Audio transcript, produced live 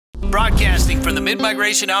Broadcasting from the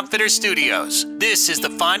Mid-Migration Outfitters Studios, this is the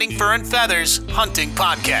Finding Fur and Feathers Hunting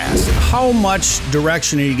Podcast. How much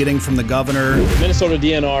direction are you getting from the governor? Minnesota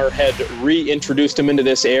DNR had reintroduced him into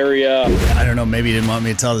this area. I don't know, maybe you didn't want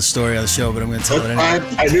me to tell the story on the show, but I'm going to tell it anyway.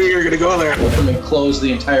 I knew you were going to go there. We're going to close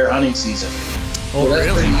the entire hunting season. Oh, that's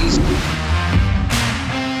really? pretty easy.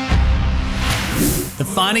 The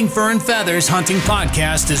Finding Fur and Feathers Hunting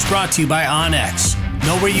Podcast is brought to you by onX.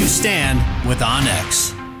 Know where you stand with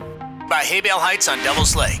onX. By Haybale Heights on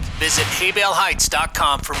Devil's Lake. Visit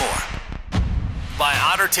haybaleheights.com for more. By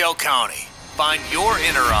Ottertail County. Find your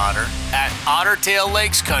inner otter at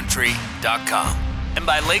ottertaillakescountry.com. And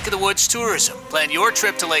by Lake of the Woods Tourism. Plan your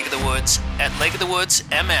trip to Lake of the Woods at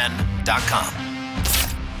lakeofthewoodsmn.com.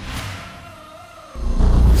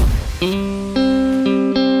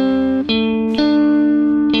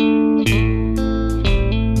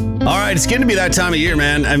 All right, it's getting to be that time of year,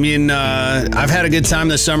 man. I mean, I've had a good time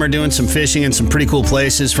this summer doing some fishing in some pretty cool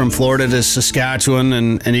places from Florida to Saskatchewan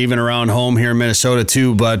and even around home here in Minnesota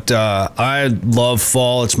too. But I love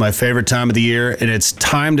fall. It's my favorite time of the year, and it's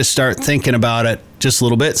time to start thinking about it just a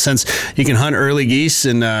little bit since you can hunt early geese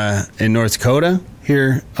in North Dakota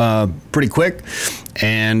here pretty quick.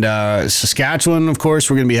 And Saskatchewan, of course,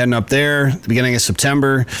 we're going to be heading up there at the beginning of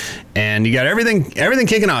September. And you got everything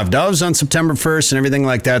kicking off. Doves on September 1st and everything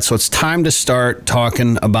like that. So it's time to start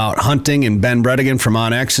talking about hunting. And Ben Bredigan from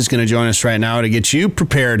onX is going to join us right now to get you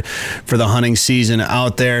prepared for the hunting season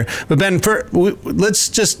out there. But Ben, let's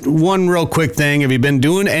just one real quick thing. Have you been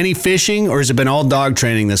doing any fishing or has it been all dog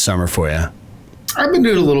training this summer for you? I've been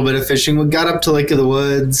doing a little bit of fishing. We got up to Lake of the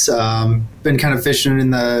Woods. Been kind of fishing in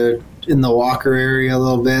the Walker area a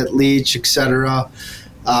little bit, Leech, etc.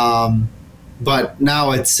 But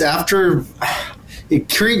now it's after it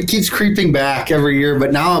keeps creeping back every year.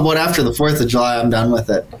 But now, about after the 4th of July, I'm done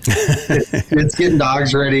with it. It's getting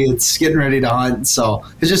dogs ready. It's getting ready to hunt. So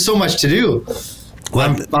there's just so much to do.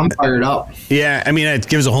 Well, I'm fired up. Yeah, I mean, it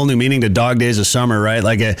gives a whole new meaning to dog days of summer, right?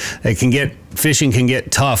 Like fishing can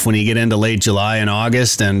get tough when you get into late July and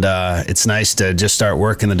August, and it's nice to just start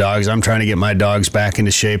working the dogs. I'm trying to get my dogs back into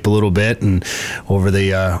shape a little bit, and over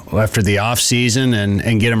the after the off season,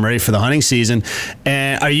 and get them ready for the hunting season.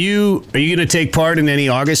 And are you going to take part in any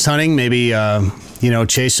August hunting? Maybe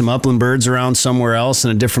chase some upland birds around somewhere else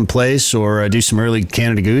in a different place, or do some early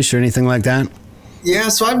Canada goose or anything like that? Yeah,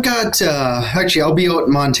 so I've got, actually, I'll be out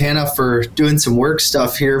in Montana for doing some work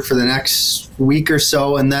stuff here for the next week or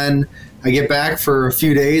so, and then I get back for a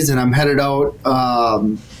few days, and I'm headed out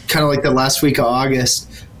kind of like the last week of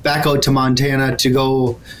August, back out to Montana to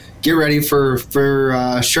go get ready for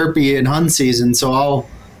Sharpie and hunt season. So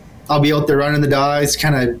I'll be out there running the dogs,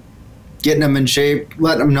 kind of getting them in shape,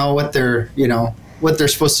 letting them know what they're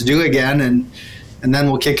supposed to do again, and then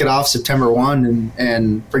we'll kick it off September 1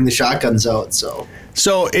 and bring the shotguns out. So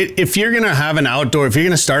if you're going to have if you're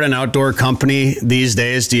going to start an outdoor company these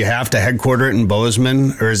days, do you have to headquarter it in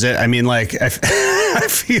Bozeman? Or is it, I mean, like, I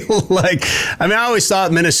feel like, I always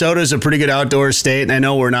thought Minnesota's a pretty good outdoor state. And I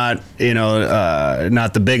know we're not,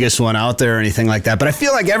 not the biggest one out there or anything like that. But I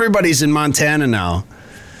feel like everybody's in Montana now.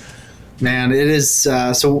 Man, it is.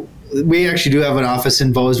 So we actually do have an office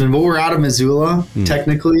in Bozeman, but we're out of Missoula,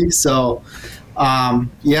 technically. So,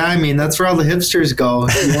 yeah, I mean, that's where all the hipsters go.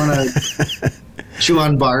 If you want to chew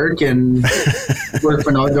on bark and work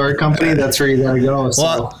for an outdoor company, that's where you got to go. So,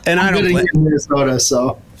 well, and I don't blame Minnesota.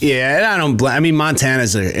 So yeah, and I don't blame. I mean,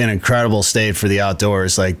 Montana's an incredible state for the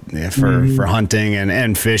outdoors, like for hunting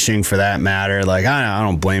and fishing, for that matter. Like I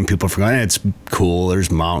don't blame people for going. It's cool. There's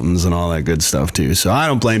mountains and all that good stuff too. So I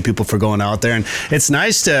don't blame people for going out there. And it's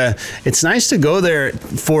nice to go there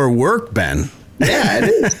for work, Ben. Yeah, it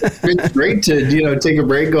is. It's great to take a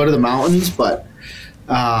break, go to the mountains, but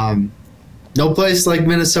no place like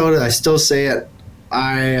Minnesota. I still say it.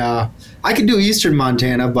 I could do eastern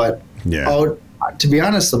Montana, but to be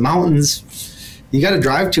honest, the mountains, you got to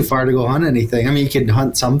drive too far to go hunt anything. I mean, you can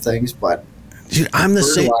hunt some things, but dude, I'm the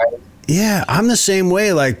same. Yeah, I'm the same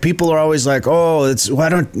way. Like, people are always like, "Oh, it's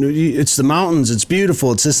the mountains. It's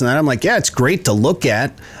beautiful. It's this and that." I'm like, "Yeah, it's great to look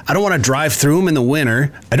at. I don't want to drive through them in the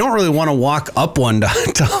winter. I don't really want to walk up one to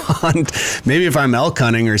hunt. Maybe if I'm elk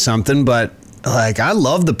hunting or something, but like, I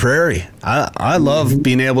love the prairie. I love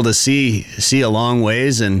being able to see a long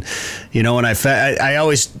ways. And when I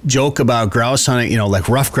always joke about grouse hunting. Like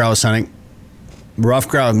rough grouse hunting. Rough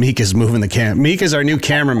grouse. Mika's moving the cam. Mika's our new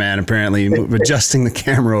cameraman, apparently, adjusting the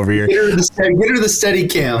camera over here. Get her the steady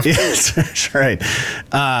cam. Yes, that's right.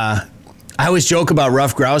 I always joke about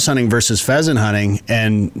rough grouse hunting versus pheasant hunting.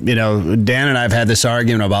 And, Dan and I have had this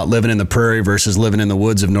argument about living in the prairie versus living in the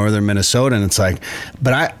woods of northern Minnesota. And it's like,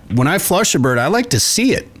 but when I flush a bird, I like to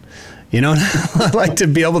see it. You know, I like to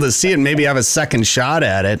be able to see it and maybe have a second shot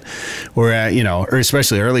at it, or or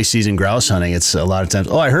especially early season grouse hunting. It's a lot of times,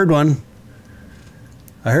 I heard one.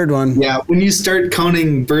 Yeah, when you start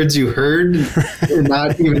counting birds you heard and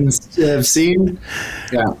not even have seen,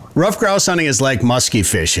 yeah. Rough grouse hunting is like muskie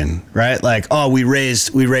fishing, right? Like, we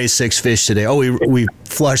raised 6 fish today. We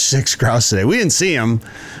flushed 6 grouse today. We didn't see them,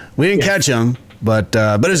 we didn't catch them, but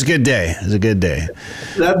it was a good day. It was a good day.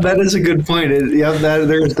 That is a good point.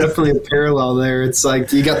 There's definitely a parallel there. It's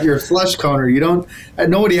like you got your flush counter.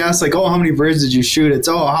 Nobody asks like, how many birds did you shoot? It's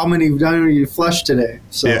how many you flushed today.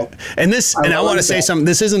 So yeah. And I want to say something.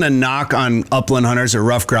 This isn't a knock on upland hunters or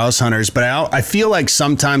rough grouse hunters, but I feel like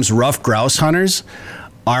sometimes rough grouse hunters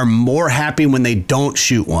are more happy when they don't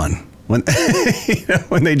shoot one, when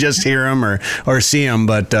when they just hear them or see them,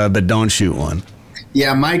 but don't shoot one.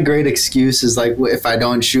 Yeah, my great excuse is like if I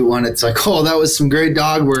don't shoot one, it's like, that was some great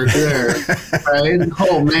dog work there, right?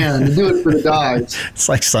 Oh man, do it for the dogs. It's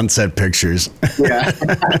like sunset pictures. Yeah,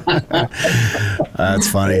 that's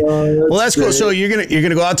funny. That's cool. So you're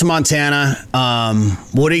gonna go out to Montana.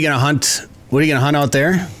 What are you gonna hunt? What are you gonna hunt out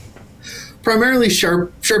there? Primarily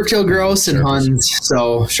sharp-tailed grouse and huns.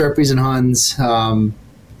 So Sharpies and huns.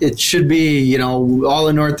 It should be all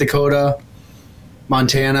in North Dakota.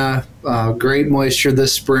 Montana, great moisture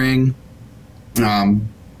this spring.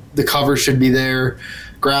 The cover should be there.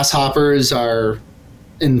 Grasshoppers are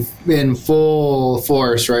in full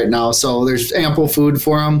force right now, so there's ample food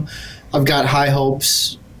for them. I've got high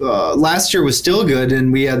hopes. Last year was still good,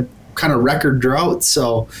 and we had kind of record drought,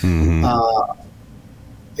 so I'm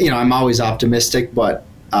always optimistic, but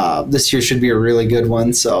this year should be a really good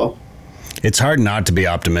one. So. It's hard not to be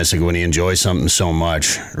optimistic when you enjoy something so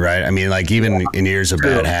much, right? I mean, like even in years of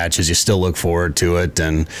bad hatches, you still look forward to it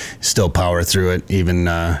and still power through it, even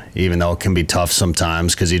though it can be tough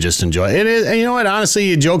sometimes because you just enjoy it. And you know what? Honestly,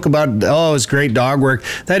 you joke about, it's great dog work.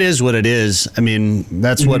 That is what it is. I mean,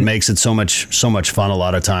 that's what makes it so much fun a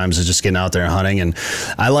lot of times is just getting out there and hunting. And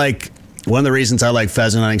one of the reasons I like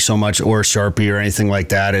pheasant hunting so much or Sharpie or anything like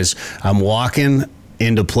that is I'm walking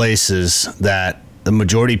into places that the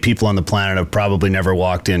majority of people on the planet have probably never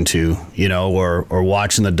walked into, or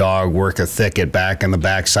watching the dog work a thicket back on the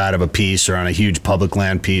backside of a piece or on a huge public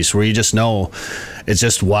land piece where you just know it's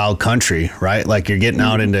just wild country, right? Like you're getting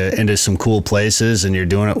out into some cool places and you're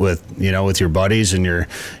doing it with your buddies and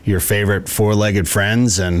your favorite 4-legged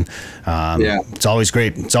friends. And it's always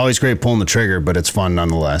great. It's always great pulling the trigger, but it's fun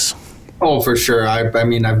nonetheless. Oh, for sure. I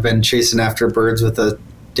mean, I've been chasing after birds with a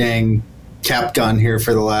dang cap gun here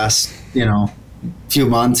for the last, few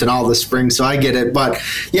months and all the spring, so I get it. But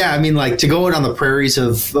yeah, I mean, like to go out on the prairies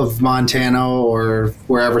of Montana or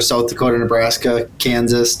wherever, South Dakota, Nebraska,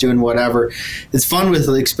 Kansas, doing whatever, it's fun with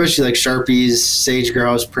especially like Sharpies, sage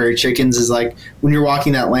grouse, prairie chickens, is like when you're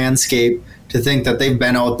walking that landscape to think that they've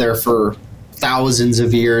been out there for thousands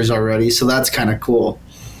of years already, so that's kind of cool.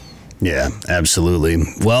 Yeah, absolutely.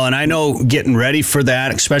 Well, and I know getting ready for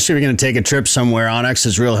that, especially if you're going to take a trip somewhere, onX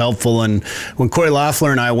is real helpful. And when Corey Loeffler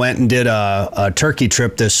and I went and did a turkey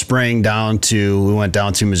trip this spring we went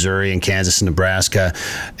down to Missouri and Kansas and Nebraska,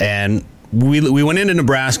 and we went into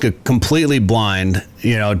Nebraska completely blind,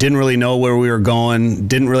 didn't really know where we were going,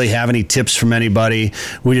 didn't really have any tips from anybody.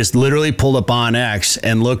 We just literally pulled up onX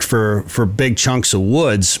and looked for big chunks of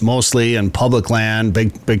woods, mostly, and public land,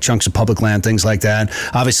 big chunks of public land, things like that.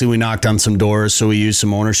 Obviously, we knocked on some doors, so we used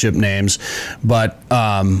some ownership names. But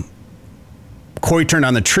Corey turned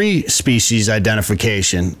on the tree species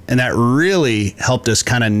identification, and that really helped us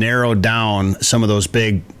kind of narrow down some of those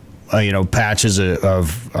big, patches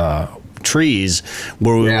of trees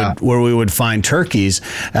where we would find turkeys.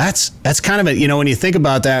 That's kind of it. When you think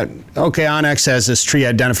about that, okay, onX has this tree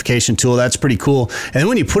identification tool. That's pretty cool. And then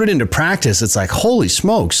when you put it into practice, it's like, holy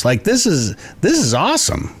smokes, like this is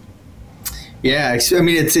awesome. Yeah, I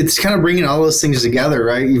mean, it's kind of bringing all those things together,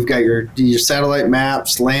 right? You've got your satellite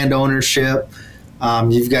maps, land ownership,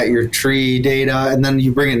 you've got your tree data, and then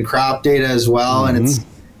you bring in crop data as well, and it's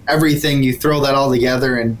everything. You throw that all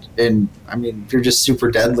together, and I mean, you're just super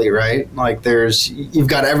deadly, right? Like you've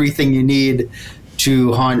got everything you need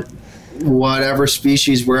to hunt whatever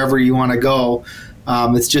species wherever you want to go.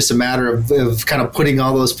 It's just a matter of kind of putting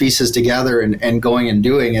all those pieces together and going and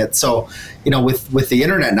doing it. So, with the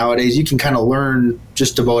internet nowadays, you can kind of learn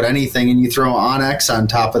just about anything, and you throw onX on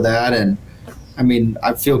top of that, and I mean,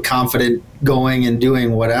 I feel confident going and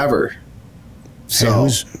doing whatever. So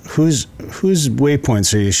whose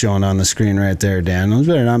waypoints are you showing on the screen right there, Dan? Those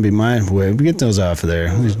better not be my way. Get those off of there.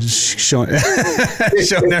 Just showing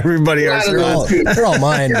everybody our screens. They're all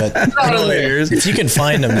mine, but if you can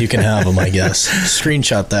find them, you can have them, I guess.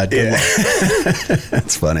 Screenshot that. Good luck.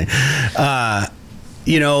 That's funny.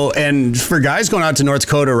 And for guys going out to North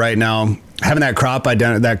Dakota right now, having that crop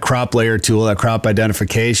layer tool, that crop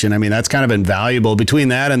identification, I mean, that's kind of invaluable. Between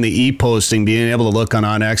that and the e-posting, being able to look on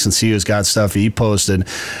OnX and see who's got stuff e-posted,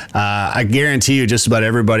 I guarantee you just about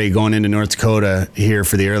everybody going into North Dakota here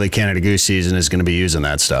for the early Canada Goose season is going to be using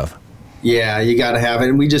that stuff. Yeah, you got to have it.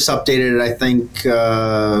 And we just updated it. I think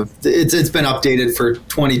it's been updated for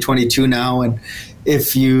 2022 now. And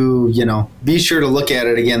if you be sure to look at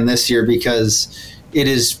it again this year, because it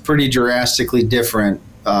is pretty drastically different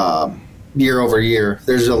year over year.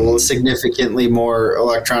 There's a significantly more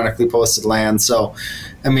electronically posted land. So,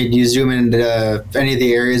 I mean, you zoom into any of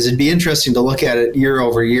the areas, it'd be interesting to look at it year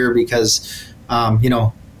over year because,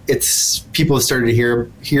 it's people have started to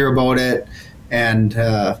hear about it, and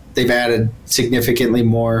they've added significantly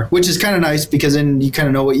more, which is kind of nice because then you kind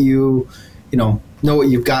of know what know what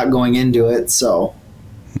you've got going into it. So,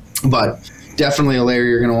 but definitely a layer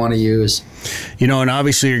you're going to want to use. And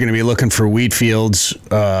obviously you're going to be looking for wheat fields,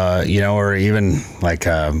 or even like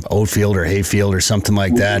oat field or hay field or something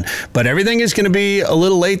like that. But everything is going to be a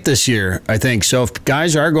little late this year, I think. So if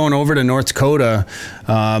guys are going over to North Dakota,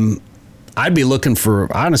 I'd be looking for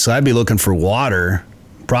water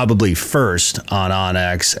probably first on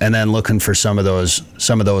OnX, and then looking for some of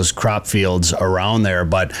those crop fields around there.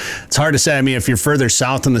 But it's hard to say. I mean, if you're further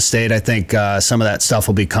south in the state, I think some of that stuff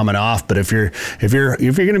will be coming off. But if you're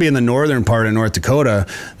going to be in the northern part of North Dakota,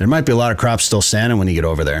 there might be a lot of crops still standing when you get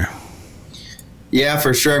over there. Yeah,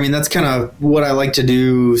 for sure. I mean, that's kind of what I like to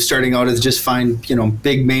do starting out, is just find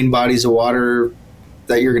big main bodies of water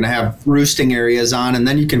that you're going to have roosting areas on, and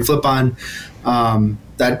then you can flip on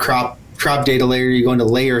that crop data layer. You go into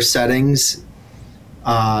layer settings,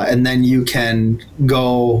 and then you can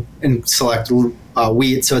go and select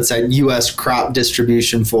wheat. So it's that U.S. crop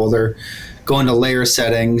distribution folder. Go into layer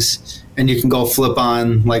settings, and you can go flip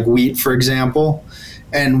on like wheat, for example.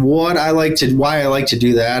 And why I like to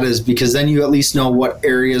do that is because then you at least know what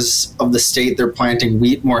areas of the state they're planting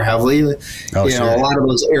wheat more heavily. Sure. A lot of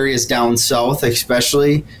those areas down south,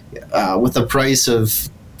 especially with the price of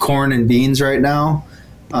corn and beans right now.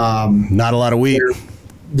 Not a lot of wheat.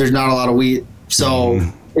 There's not a lot of wheat. So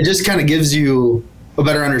it just kind of gives you a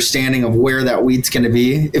better understanding of where that wheat's going to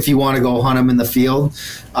be. If you want to go hunt them in the field,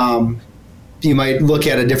 you might look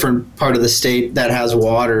at a different part of the state that has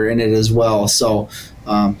water in it as well. So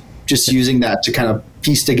just using that to kind of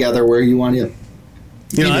piece together where you want to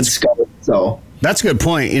scout. So that's a good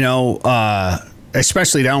point.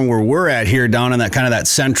 Especially down where we're at here, down in that kind of that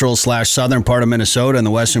central / southern part of Minnesota and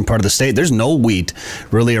the western part of the state, there's no wheat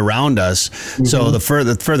really around us. Mm-hmm. So the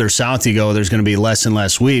further south you go, there's going to be less and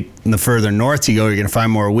less wheat. And the further north you go, you're going to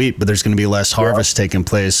find more wheat, but there's going to be less harvest taking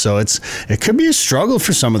place. So it could be a struggle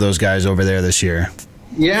for some of those guys over there this year.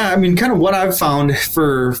 Yeah, I mean, kind of what I've found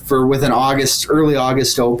for with an early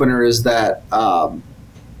August opener is that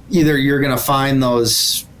either you're going to find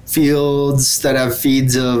those fields that have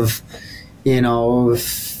feeds of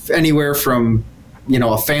anywhere from,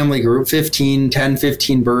 a family group, 10,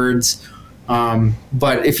 15 birds.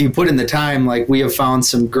 But if you put in the time, like we have found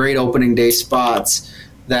some great opening day spots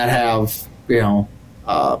that have,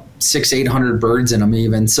 600-800 birds in them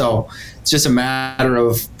even. So it's just a matter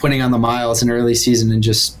of putting on the miles in early season and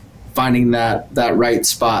just finding that right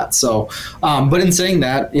spot. So, but in saying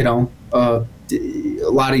that, a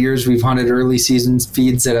lot of years we've hunted early season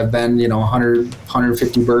feeds that have been 100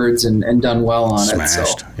 150 birds and done well on Smashed.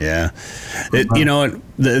 It. So Yeah,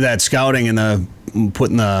 that scouting and the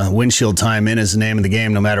putting the windshield time in is the name of the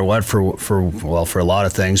game, no matter what, for a lot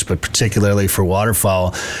of things, but particularly for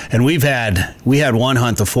waterfowl. And we had one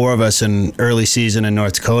hunt, the four of us in early season in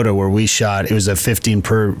North Dakota, where we shot, it was a 15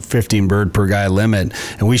 bird per guy limit,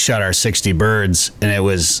 and we shot our 60 birds, and it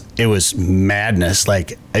was madness.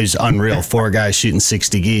 Like, it was unreal. 4 guys shooting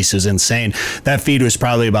 60 geese. It was insane. That feed was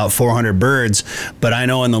probably about 400 birds, but I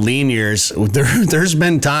know in the lean years, there's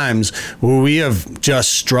been times where we have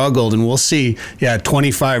just struggled, and we'll see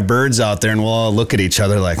 25 birds out there, and we'll all look at each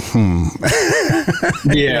other like,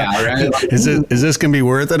 yeah, right. Is this gonna be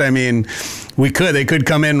worth it? I mean, they could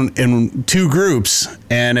come in 2 groups,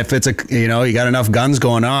 and if it's you got enough guns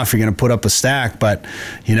going off, you're gonna put up a stack. But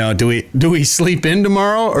do we sleep in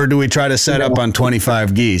tomorrow, or do we try to set up on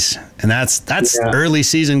 25 geese? And that's early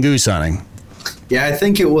season goose hunting. Yeah, I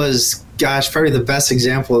think it was, probably the best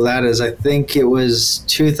example of that is, I think it was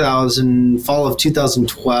fall of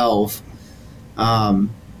 2012.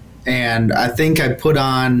 And I think I put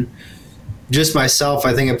on, just myself,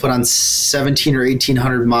 I think I put on 17 or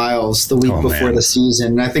 1,800 miles the week before the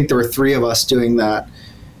season. And I think there were 3 of us doing that.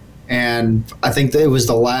 And I think that it was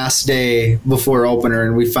the last day before opener,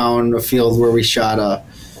 and we found a field where we shot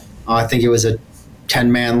I think it was a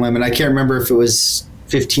 10-man limit. I can't remember if it was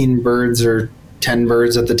 15 birds or 10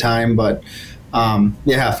 birds at the time, but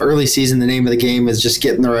early season, the name of the game is just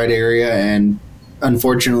get in the right area and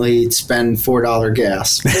unfortunately spend $4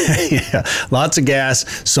 gas. Yeah, lots of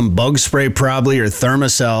gas, some bug spray probably, or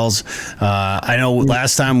Thermacells. I know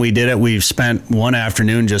last time we did it, we spent one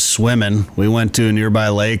afternoon just swimming. We went to a nearby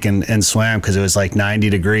lake and swam because it was like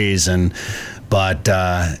 90 degrees. But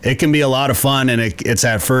it can be a lot of fun, and it's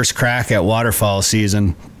that first crack at waterfowl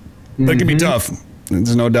season. That can be tough.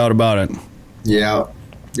 There's no doubt about it. Yeah.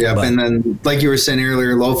 Yeah, and then like you were saying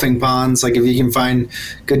earlier, loafing ponds, like if you can find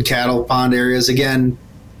good cattle pond areas, again,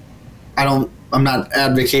 I'm not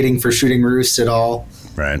advocating for shooting roosts at all.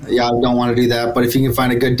 Right. Yeah, I don't want to do that, but if you can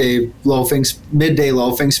find a good midday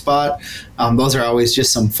loafing spot, those are always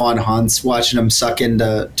just some fun hunts, watching them suck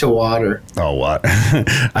into water. Oh, what?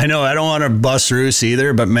 I know, I don't want to bust roosts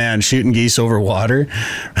either, but man, shooting geese over water,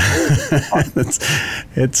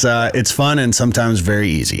 it's fun and sometimes very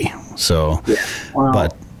easy. So, yeah. Wow.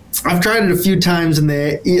 But I've tried it a few times, and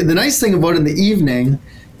the nice thing about in the evening,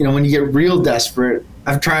 when you get real desperate,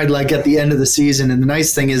 I've tried like at the end of the season, and the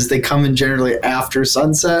nice thing is they come in generally after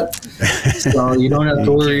sunset, so you don't have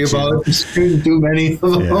to worry about shooting too many of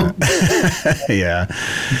them. Yeah.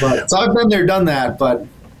 So I've been there, done that, but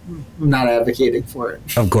I'm not advocating for it.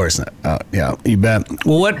 Of course not. Yeah, you bet.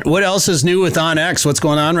 Well, what else is new with OnX? What's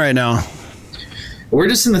going on right now? We're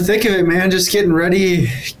just in the thick of it, man. Just getting ready,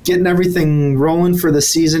 getting everything rolling for the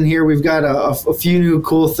season here. We've got a few new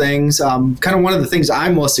cool things. Kind of one of the things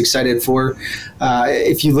I'm most excited for,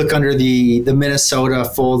 if you look under the Minnesota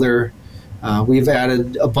folder, we've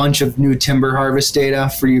added a bunch of new timber harvest data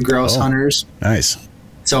for you grouse hunters. Nice.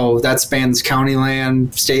 So that spans county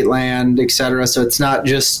land, state land, et cetera. So it's not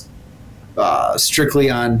just strictly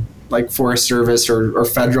on like Forest Service or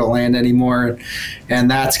federal land anymore. And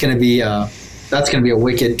that's going to be a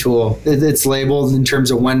wicked tool. It's labeled in terms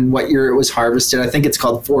of what year it was harvested. I think it's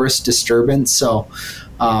called forest disturbance. So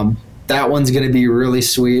that one's going to be really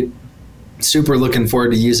sweet. Super looking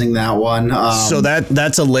forward to using that one. So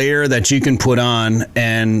that's a layer that you can put on,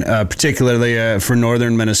 and particularly for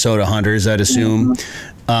northern Minnesota hunters, I'd assume.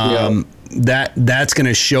 That's going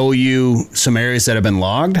to show you some areas that have been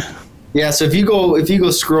logged. Yeah. So if you go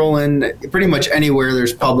scrolling pretty much anywhere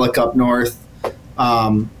there's public up north,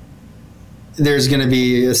 there's going to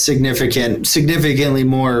be a significantly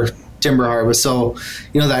more timber harvest. So,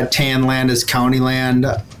 that tan land is county land.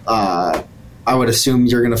 I would assume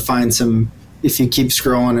you're going to find some, if you keep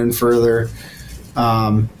scrolling and further,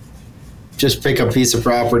 just pick a piece of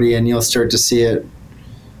property and you'll start to see it.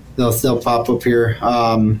 They'll pop up here.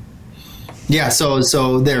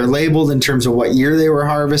 So they're labeled in terms of what year they were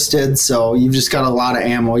harvested. So you've just got a lot of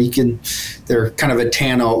ammo. They're kind of a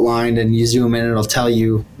tan outlined, and you zoom in and it'll tell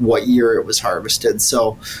you what year it was harvested.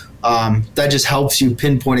 So that just helps you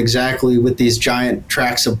pinpoint exactly with these giant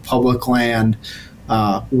tracts of public land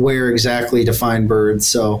where exactly to find birds.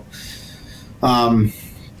 So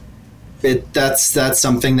that's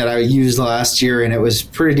something that I used last year, and it was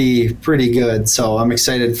pretty good. So I'm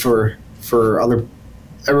excited for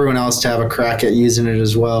everyone else to have a crack at using it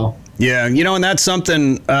as well. Yeah, and that's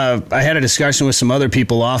something I had a discussion with some other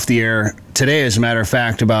people off the air today, as a matter of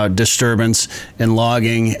fact, about disturbance and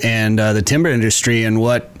logging and the timber industry and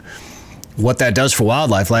what that does for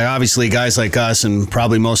wildlife. Like, obviously, guys like us and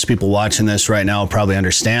probably most people watching this right now probably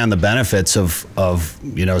understand the benefits of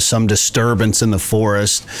some disturbance in the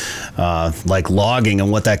forest, like logging,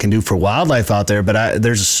 and what that can do for wildlife out there. But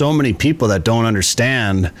there's so many people that don't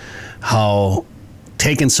understand how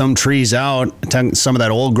taking some trees out, taking some of that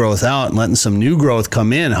old growth out and letting some new growth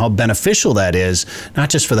come in, how beneficial that is, not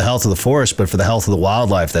just for the health of the forest, but for the health of the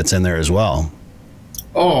wildlife that's in there as well.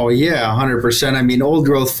 Oh, yeah, 100%. I mean, old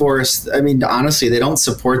growth forests, honestly, they don't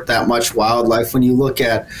support that much wildlife. When you look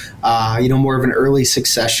at, more of an early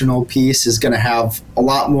successional piece is going to have a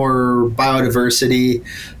lot more biodiversity.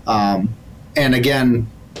 And again,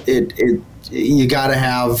 you got to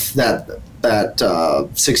have that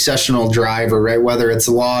successional driver, right? Whether it's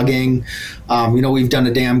logging, we've done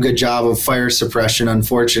a damn good job of fire suppression,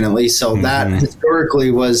 unfortunately. So that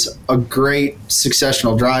historically was a great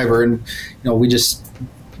successional driver. And, we just,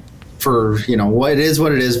 what it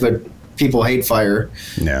is, but people hate fire.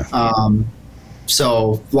 Yeah.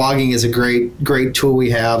 So logging is a great tool we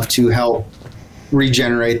have to help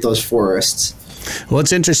regenerate those forests. Well,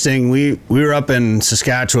 it's interesting. We were up in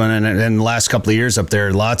Saskatchewan, and in the last couple of years up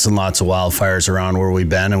there, lots and lots of wildfires around where we've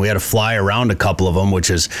been, and we had to fly around a couple of them,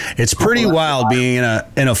 it's pretty wild being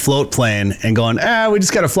in a float plane and going, we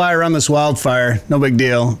just got to fly around this wildfire, no big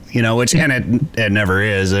deal, and it never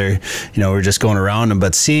is. We're just going around them,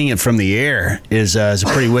 but seeing it from the air is a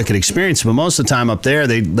pretty wicked experience. But most of the time up there,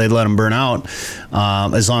 they let them burn out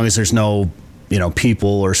as long as there's no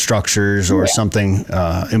people or structures or something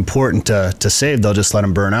important to save. They'll just let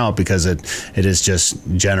them burn out because it is just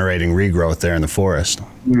generating regrowth there in the forest.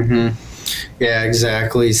 Mm-hmm. Yeah,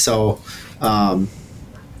 exactly. So,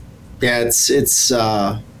 it's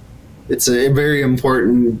a very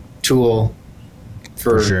important tool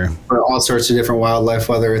for all sorts of different wildlife,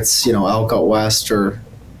 whether it's elk out west or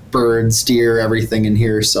birds, deer, everything in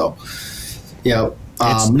here. So, yeah.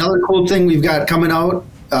 Another cool thing we've got coming out.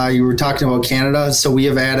 You were talking about Canada, so we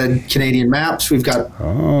have added Canadian maps. We've got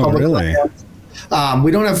public land.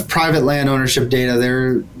 We don't have private land ownership data.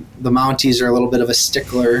 The Mounties are a little bit of a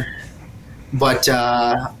stickler, but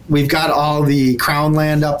we've got all the Crown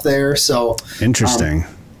land up there. So interesting.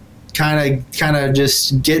 Kind of just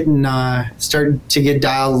starting to get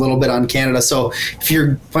dialed a little bit on Canada. So if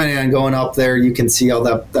you're planning on going up there, you can see all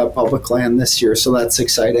that public land this year. So that's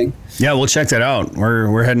exciting. Yeah, we'll check that out.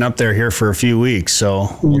 We're heading up there here for a few weeks, so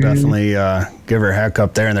we'll definitely give her a heck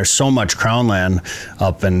up there. And there's so much Crown land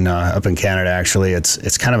up in Canada. Actually,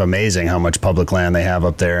 it's kind of amazing how much public land they have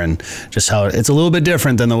up there, and just how it's a little bit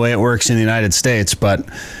different than the way it works in the United States. But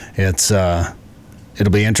it'll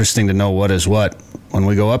be interesting to know what is what when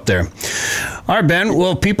we go up there. All right, Ben,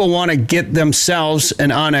 well, if people want to get themselves an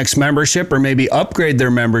onX membership or maybe upgrade their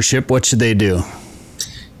membership, what should they do?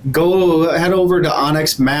 Go head over to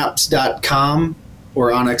onxmaps.com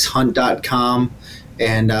or onxhunt.com,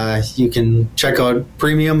 and you can check out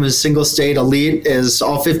Premium is single state, Elite is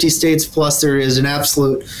all 50 states, plus there is an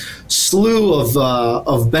absolute slew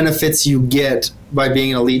of benefits you get by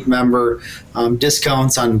being an Elite member,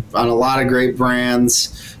 discounts on a lot of great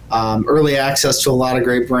brands, early access to a lot of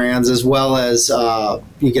great brands, as well as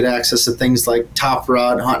you get access to things like Top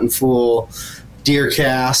Rut, Hunt and Fool,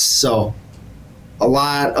 DeerCast. So a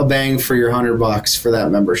lot of bang for your $100 for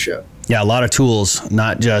that membership. Yeah, a lot of tools,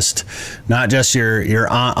 not just your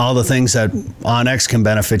all the things that onX can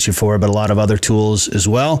benefit you for, but a lot of other tools as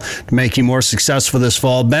well to make you more successful this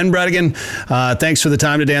fall. Ben Bredigan, thanks for the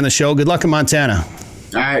time today on the show. Good luck in Montana.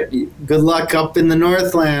 All right. Good luck up in the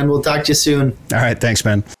Northland. We'll talk to you soon. All right. Thanks,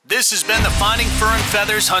 Ben. This has been the Finding Fur and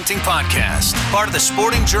Feathers Hunting Podcast, part of the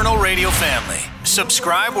Sporting Journal radio family.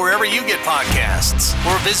 Subscribe wherever you get podcasts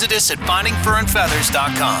or visit us at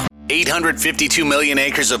findingfurandfeathers.com. 852 million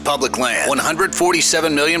acres of public land,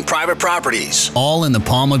 147 million private properties, all in the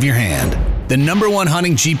palm of your hand. The #1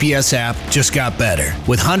 hunting GPS app just got better.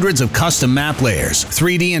 With hundreds of custom map layers,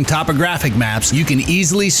 3D and topographic maps you can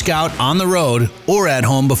easily scout on the road or at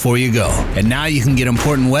home before you go. And now you can get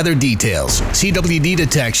important weather details, CWD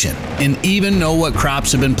detection, and even know what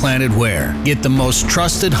crops have been planted where. Get the most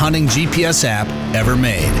trusted hunting GPS app ever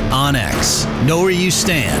made. onX. Know where you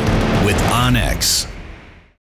stand with onX.